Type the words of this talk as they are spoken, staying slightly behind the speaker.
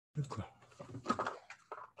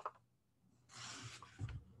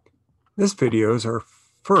This video is our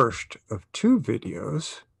first of two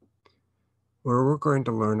videos where we're going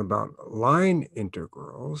to learn about line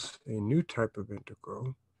integrals, a new type of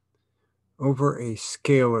integral, over a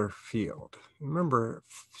scalar field. Remember,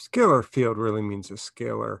 scalar field really means a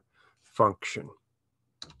scalar function.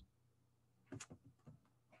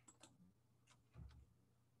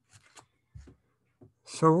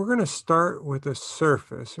 So we're going to start with a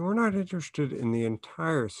surface, and we're not interested in the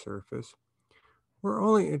entire surface. We're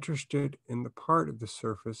only interested in the part of the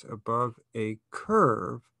surface above a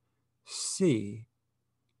curve, C,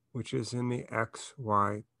 which is in the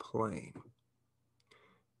xy plane.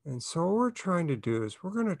 And so what we're trying to do is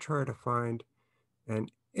we're going to try to find an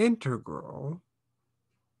integral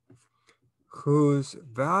whose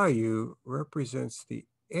value represents the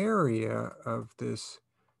area of this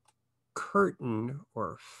curtain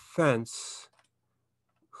or fence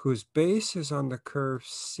whose base is on the curve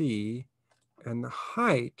C, and the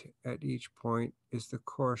height at each point is the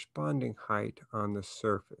corresponding height on the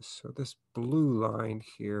surface. So this blue line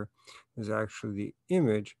here is actually the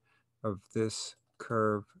image of this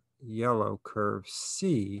curve, yellow curve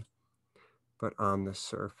C, but on the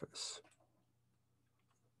surface.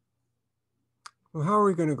 Well, how are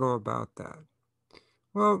we going to go about that?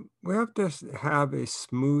 Well, we have to have a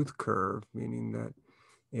smooth curve, meaning that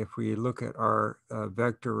if we look at our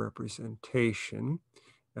vector representation,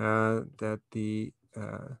 that the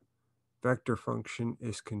vector function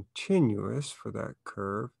is continuous for that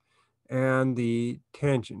curve, and the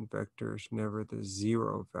tangent vector is never the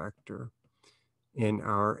zero vector in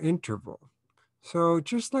our interval. So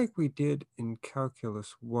just like we did in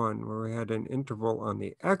Calculus 1, where we had an interval on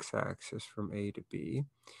the x-axis from a to b,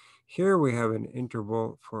 here we have an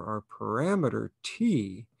interval for our parameter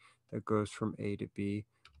t that goes from a to b.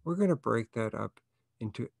 We're going to break that up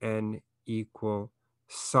into n equal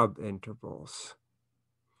subintervals.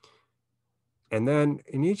 And then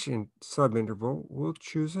in each subinterval, we'll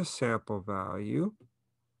choose a sample value.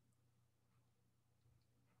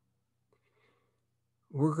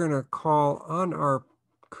 We're going to call on our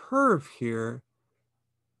curve here,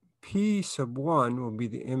 p sub 1 will be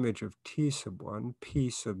the image of t sub 1.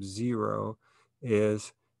 P sub 0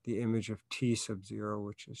 is the image of t sub 0,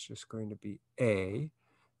 which is just going to be a,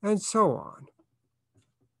 and so on.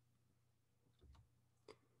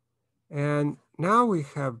 And now we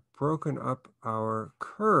have broken up our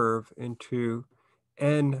curve into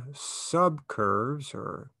n subcurves,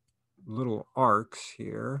 or little arcs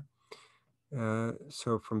here.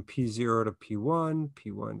 So from P0 to P1,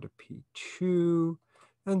 P1 to P2,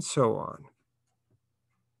 and so on.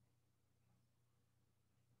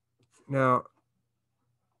 Now,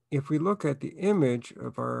 if we look at the image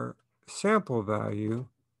of our sample value,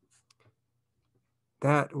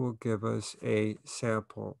 that will give us a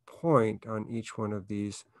sample point on each one of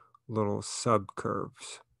these little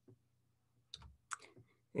subcurves.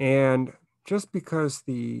 And just because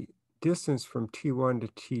the distance from T1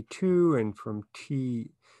 to T2 and from T0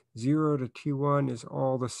 to T1 is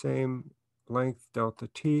all the same length, delta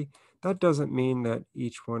T, that doesn't mean that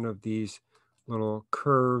each one of these little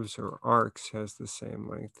curves or arcs has the same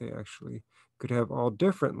length. They actually could have all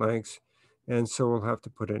different lengths, and so we'll have to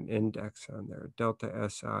put an index on there. Delta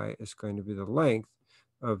SI is going to be the length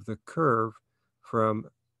of the curve from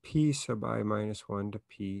P sub I minus 1 to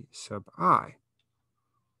P sub I.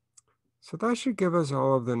 So that should give us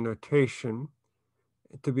all of the notation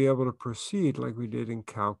to be able to proceed like we did in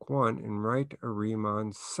Calc 1 and write a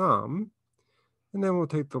Riemann sum. And then we'll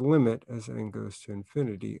take the limit as n goes to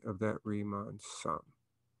infinity of that Riemann sum.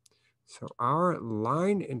 So our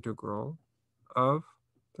line integral of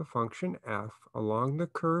the function f along the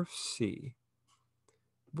curve C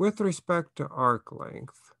with respect to arc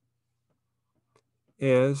length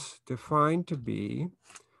is defined to be,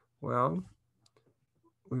 well,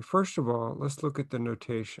 first of all, let's look at the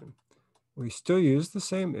notation. We still use the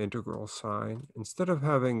same integral sign. Instead of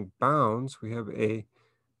having bounds, we have a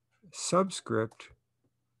subscript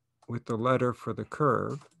with the letter for the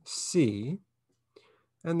curve, C,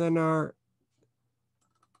 and then our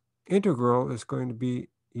integral is going to be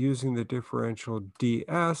using the differential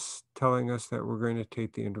ds, telling us that we're going to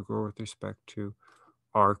take the integral with respect to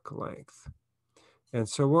arc length. And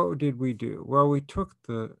so what did we do? Well, we took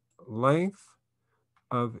the length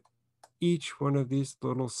of each one of these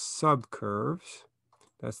little subcurves,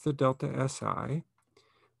 that's the delta SI.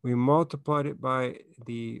 We multiplied it by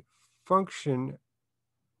the function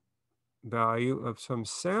value of some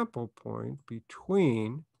sample point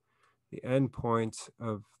between the endpoints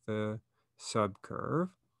of the subcurve.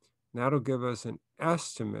 That'll give us an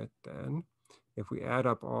estimate then. if we add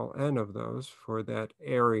up all n of those for that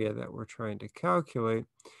area that we're trying to calculate,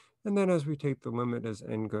 and then as we take the limit as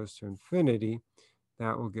n goes to infinity,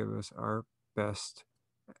 that will give us our best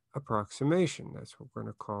approximation. That's what we're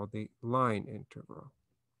going to call the line integral.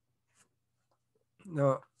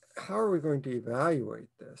 Now, how are we going to evaluate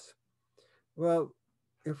this? Well,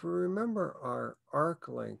 if we remember our arc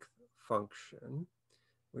length function,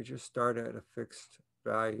 we just start at a fixed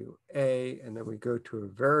value a, and then we go to a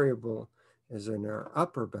variable as in our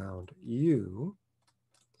upper bound u.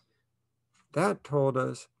 That told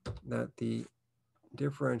us that the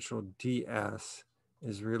differential ds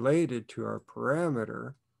is related to our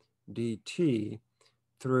parameter dt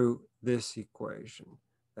through this equation.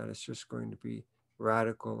 That is just going to be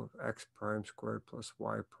radical of x prime squared plus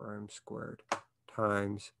y prime squared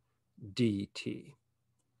times dt.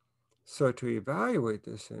 So to evaluate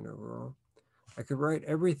this integral, I could write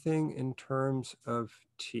everything in terms of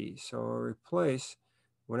t. So I'll replace,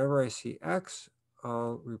 whenever I see x,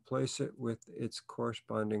 I'll replace it with its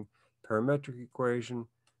corresponding parametric equation.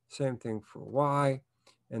 Same thing for y.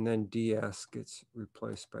 And then ds gets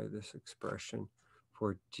replaced by this expression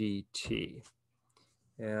for dt.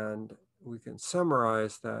 And we can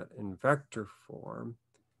summarize that in vector form.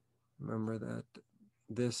 Remember that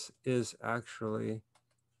this is actually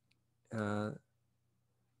the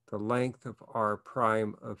length of r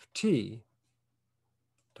prime of t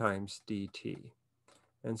times dt.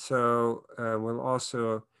 And so we'll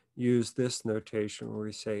also use this notation where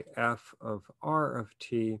we say f of r of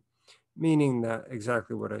t, meaning that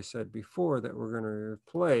exactly what I said before, that we're going to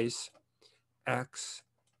replace x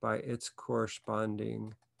by its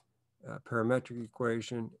corresponding parametric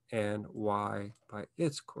equation and y by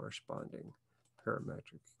its corresponding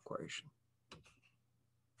parametric equation.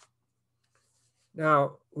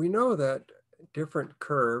 Now, we know that different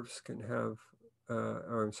curves can have,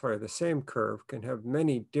 the same curve can have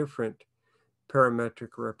many different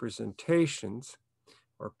parametric representations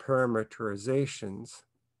or parameterizations,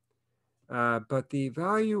 but the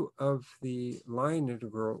value of the line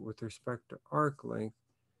integral with respect to arc length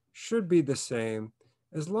should be the same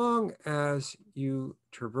as long as you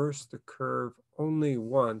traverse the curve only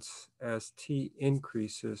once as t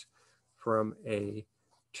increases from A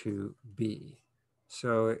to B.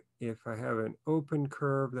 So if I have an open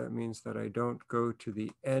curve, that means that I don't go to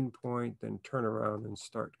the end point, then turn around and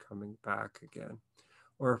start coming back again.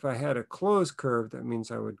 Or if I had a closed curve, that means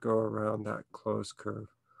I would go around that closed curve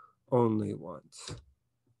only once.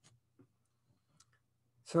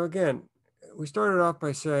 So again, we started off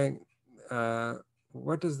by saying,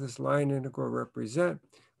 what does this line integral represent?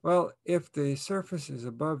 Well, if the surface is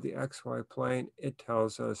above the xy plane, it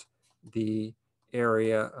tells us the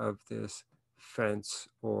area of this fence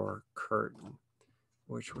or curtain,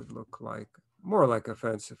 which would look like more like a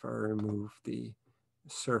fence if I remove the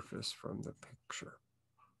surface from the picture.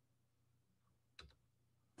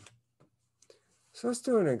 So let's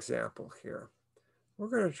do an example here. We're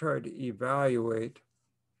going to try to evaluate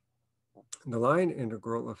the line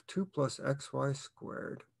integral of 2 plus xy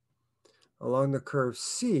squared along the curve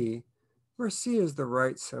C, where C is the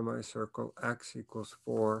right semicircle, x equals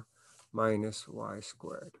 4 minus y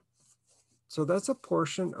squared. So that's a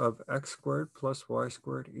portion of x squared plus y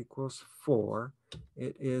squared equals 4.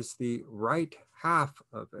 It is the right half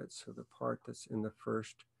of it, so the part that's in the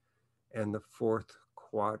first and the fourth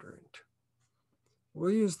quadrant.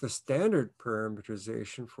 We'll use the standard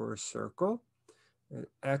parameterization for a circle.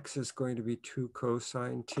 X is going to be 2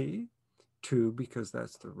 cosine t, 2 because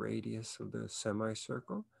that's the radius of the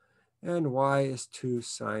semicircle, and y is 2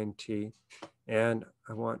 sine t. And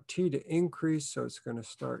I want t to increase, so it's going to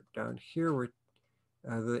start down here where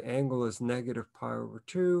the angle is negative pi over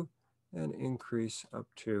 2 and increase up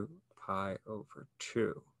to pi over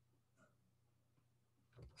 2.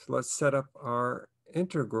 So let's set up our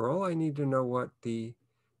integral. I need to know what the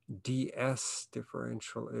ds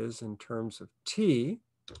differential is in terms of t.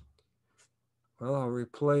 Well, I'll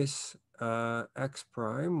replace x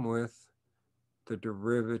prime with the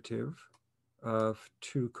derivative of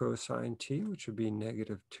 2 cosine t, which would be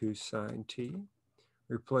negative 2 sine t.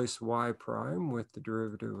 Replace y prime with the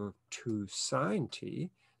derivative of 2 sine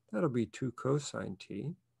t. That'll be 2 cosine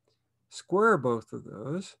t. Square both of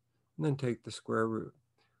those, and then take the square root.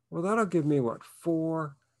 Well, that'll give me what?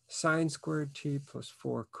 4 sine squared t plus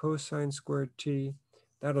 4 cosine squared t.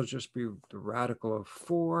 That'll just be the radical of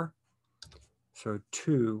 4, so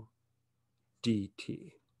 2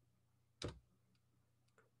 dt.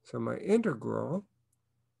 So my integral,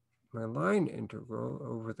 my line integral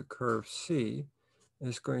over the curve C,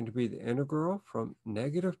 is going to be the integral from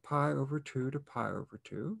negative pi over 2 to pi over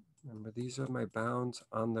 2. Remember, these are my bounds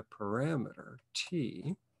on the parameter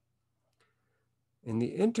t. In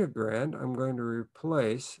the integrand, I'm going to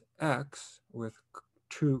replace x with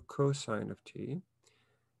 2 cosine of t,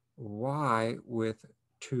 y with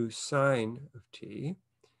 2 sine of t.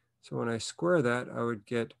 So when I square that, I would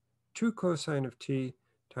get 2 cosine of t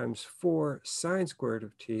times 4 sine squared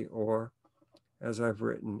of t, or, as I've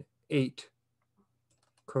written, 8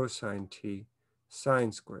 cosine t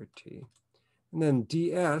sine squared t. And then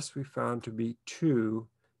ds we found to be 2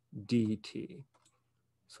 dt.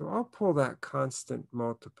 So I'll pull that constant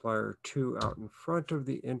multiplier 2 out in front of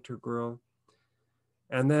the integral,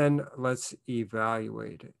 and then let's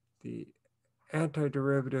evaluate it. The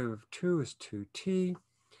antiderivative of 2 is 2t.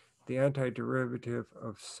 The antiderivative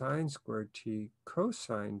of sine squared t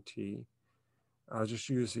cosine t, I'll just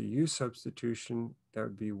use a u substitution. That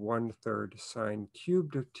would be 1/3 sine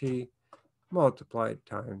cubed of t multiplied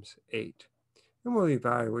times 8. And we'll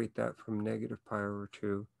evaluate that from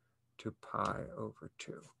 -pi/2 to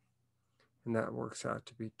pi/2. And that works out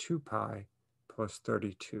to be 2 pi plus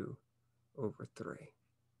 32/3.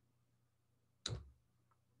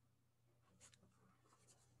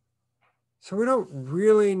 So we don't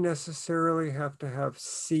really necessarily have to have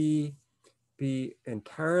C be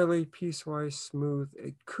entirely piecewise smooth.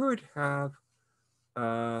 It could have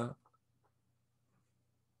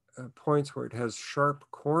points where it has sharp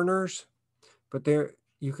corners, but there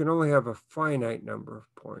you can only have a finite number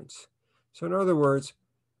of points. So in other words,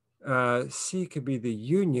 C could be the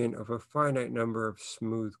union of a finite number of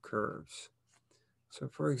smooth curves. So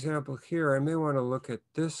for example, here I may want to look at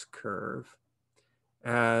this curve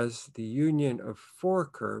as the union of 4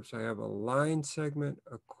 curves. I have a line segment,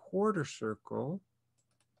 a quarter circle,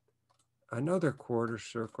 another quarter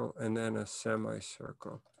circle, and then a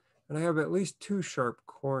semicircle. And I have at least 2 sharp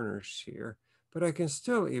corners here, but I can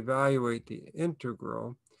still evaluate the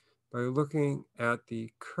integral by looking at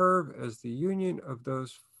the curve as the union of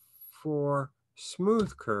those 4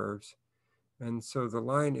 smooth curves. And so the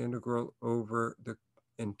line integral over the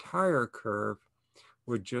entire curve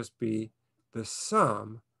would just be the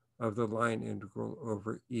sum of the line integral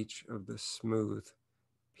over each of the smooth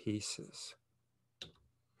pieces.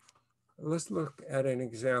 Let's look at an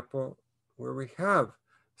example where we have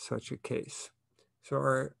such a case.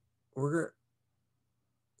 So we're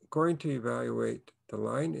going to evaluate the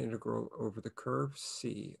line integral over the curve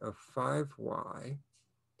C of 5y,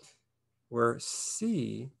 where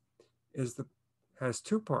C has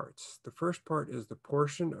 2 parts. The first part is the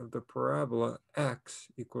portion of the parabola x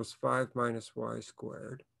equals 5 minus y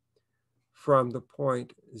squared from the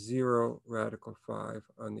point 0 radical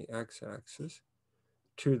 5 on the x-axis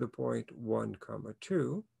to the point 1,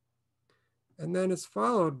 2. And then it's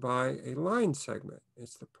followed by a line segment.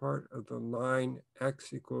 It's the part of the line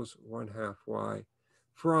x equals 1/2 y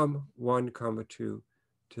from 1, 2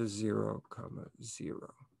 to 0,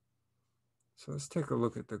 0. So let's take a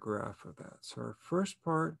look at the graph of that. So our first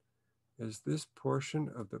part is this portion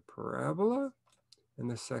of the parabola,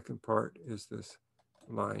 and the second part is this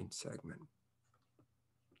line segment.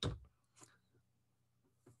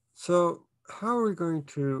 So how are we going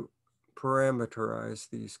to parameterize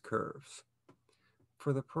these curves?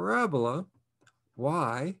 For the parabola,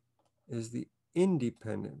 y is the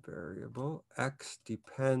independent variable. X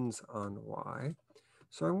depends on y.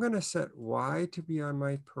 So I'm going to set y to be on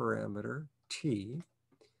my parameter, t.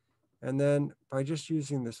 And then by just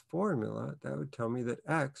using this formula, that would tell me that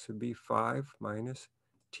x would be 5 minus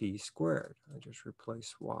t squared. I just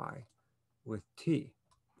replace y with t.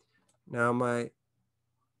 Now my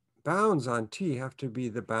bounds on t have to be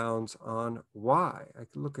the bounds on y. I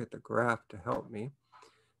can look at the graph to help me.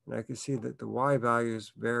 And I can see that the y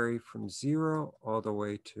values vary from 0 all the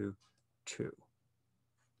way to 2.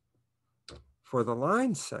 For the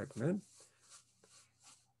line segment,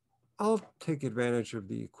 I'll take advantage of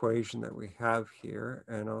the equation that we have here,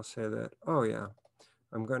 and I'll say that, oh yeah,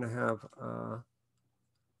 I'm going to have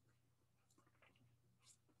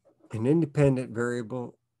an independent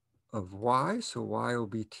variable of y, so y will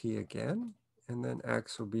be t again, and then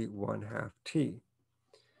x will be 1/2 t.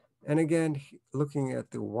 And again, looking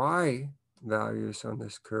at the y values on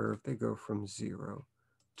this curve, they go from 0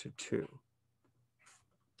 to 2.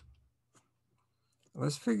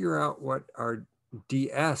 Let's figure out what our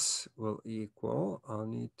ds will equal. I'll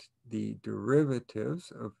need the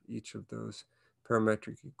derivatives of each of those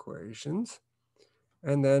parametric equations,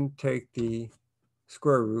 and then take the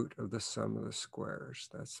square root of the sum of the squares.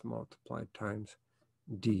 That's multiplied times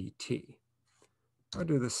dt. I'll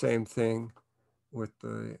do the same thing with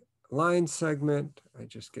the line segment. I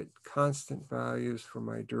just get constant values for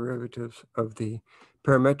my derivatives of the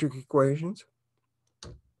parametric equations.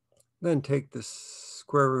 Then take the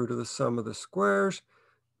square root of the sum of the squares,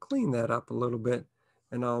 clean that up a little bit,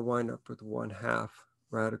 and I'll wind up with 1/2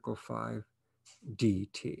 radical 5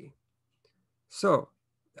 dt. So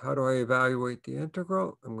how do I evaluate the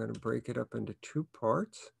integral? I'm going to break it up into two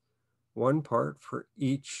parts, one part for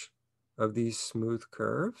each of these smooth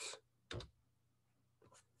curves.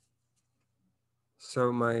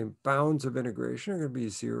 So my bounds of integration are going to be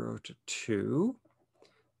 0 to 2.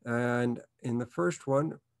 And in the first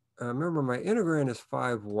one, remember my integrand is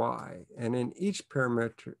 5y. And in each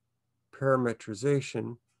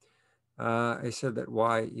parametrization, I said that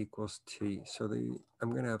y equals t. So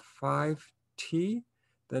I'm going to have 5t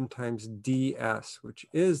then times ds, which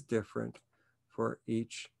is different for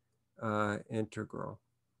each integral.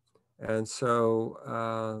 And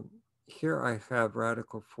so here I have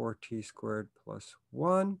radical 4t squared plus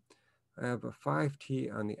 1. I have a 5t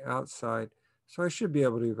on the outside. So I should be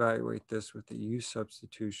able to evaluate this with the u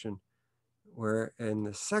substitution, where in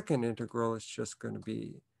the second integral, it's just going to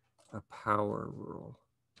be a power rule.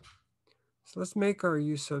 So let's make our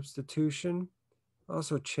u substitution.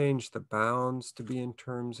 Also change the bounds to be in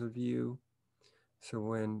terms of u. So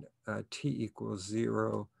when t equals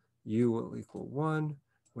 0, u will equal 1.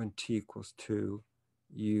 When t equals 2,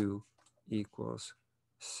 u equals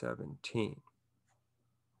 17.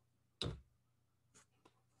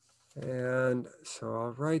 And so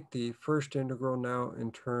I'll write the first integral now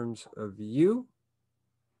in terms of u.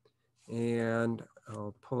 And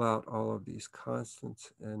I'll pull out all of these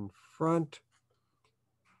constants in front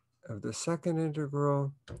of the second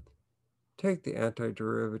integral. Take the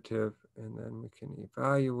antiderivative, and then we can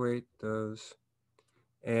evaluate those.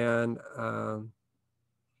 And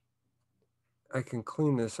I can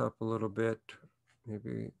clean this up a little bit,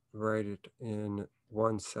 maybe write it in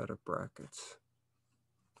one set of brackets.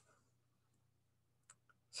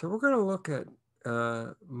 So we're going to look at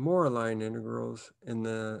more line integrals in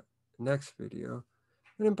the next video.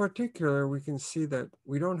 And in particular, we can see that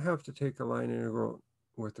we don't have to take a line integral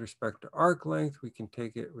with respect to arc length. We can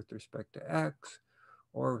take it with respect to x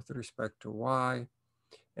or with respect to y.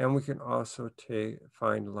 And we can also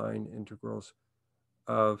find line integrals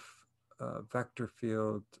of vector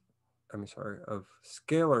field, of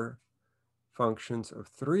scalar functions of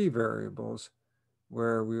 3 variables,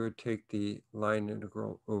 where we would take the line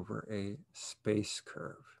integral over a space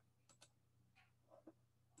curve.